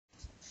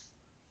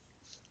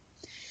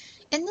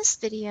In this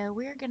video,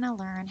 we're going to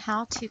learn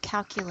how to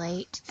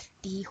calculate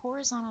the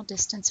horizontal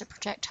distance a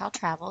projectile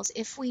travels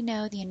if we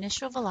know the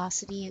initial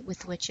velocity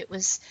with which it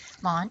was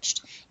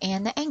launched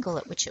and the angle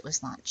at which it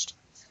was launched.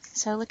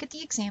 So look at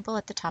the example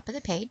at the top of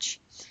the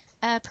page.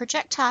 A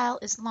projectile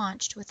is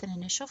launched with an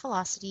initial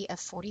velocity of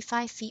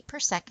 45 feet per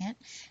second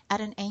at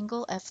an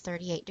angle of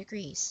 38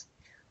 degrees.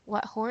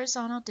 What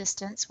horizontal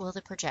distance will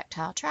the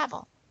projectile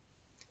travel?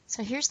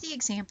 So here's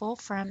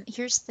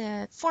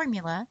the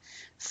formula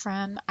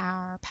from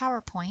our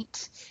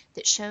PowerPoint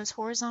that shows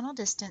horizontal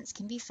distance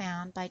can be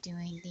found by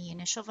doing the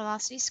initial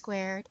velocity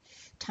squared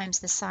times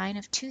the sine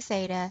of 2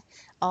 theta,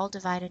 all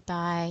divided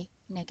by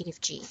negative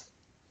g.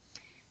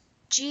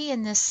 G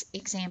in this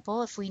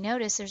example, if we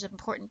notice, there's an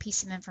important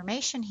piece of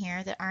information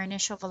here that our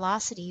initial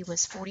velocity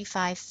was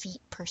 45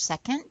 feet per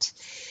second.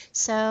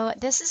 So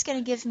this is going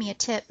to give me a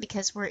tip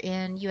because we're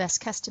in US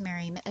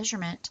customary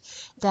measurement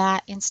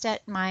that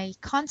instead my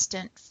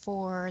constant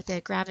for the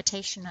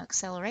gravitational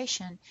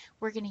acceleration,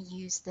 we're going to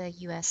use the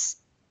US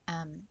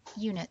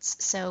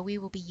units. So we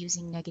will be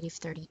using negative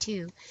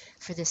 32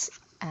 for this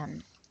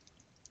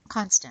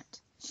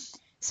constant.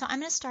 So I'm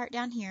going to start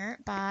down here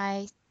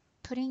by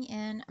putting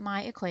in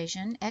my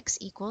equation, x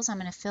equals, I'm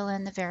going to fill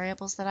in the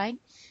variables that I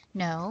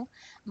know.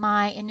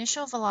 My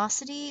initial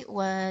velocity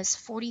was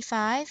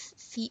 45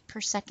 feet per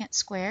second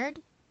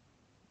squared.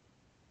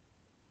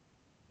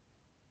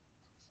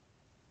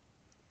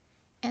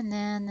 And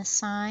then the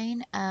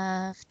sine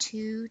of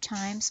 2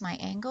 times my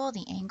angle.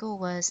 The angle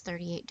was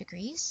 38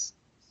 degrees.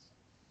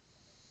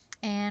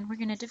 And we're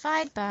going to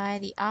divide by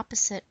the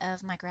opposite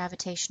of my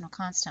gravitational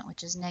constant,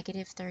 which is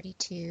negative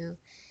 32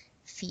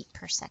 feet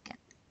per second.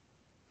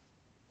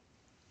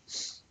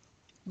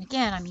 And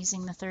again, I'm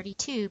using the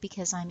 32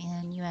 because I'm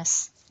in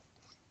US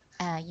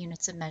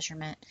units of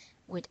measurement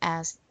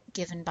as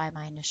given by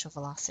my initial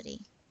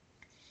velocity.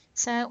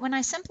 So when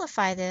I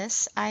simplify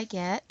this, I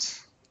get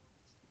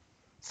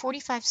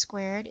 45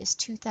 squared is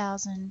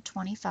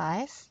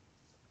 2,025.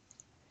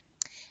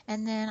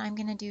 And then I'm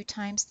going to do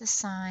times the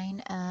sine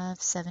of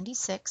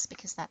 76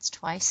 because that's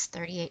twice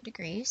 38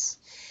 degrees.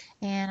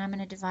 And I'm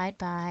going to divide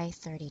by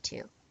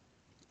 32.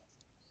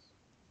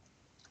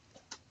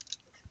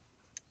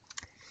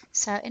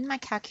 So in my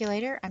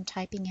calculator, I'm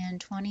typing in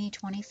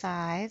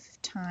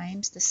 2025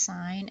 times the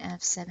sine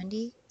of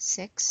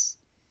 76,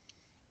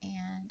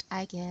 and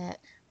I get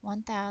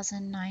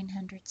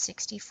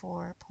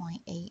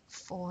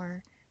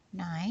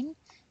 1,964.849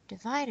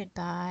 divided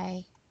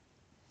by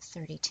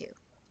 32.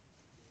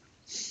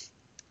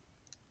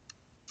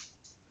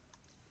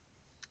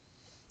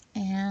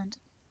 And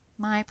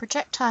my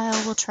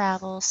projectile will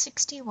travel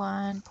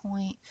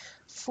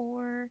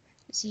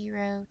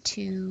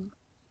 61.402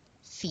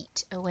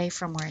 feet away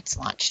from where it's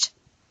launched.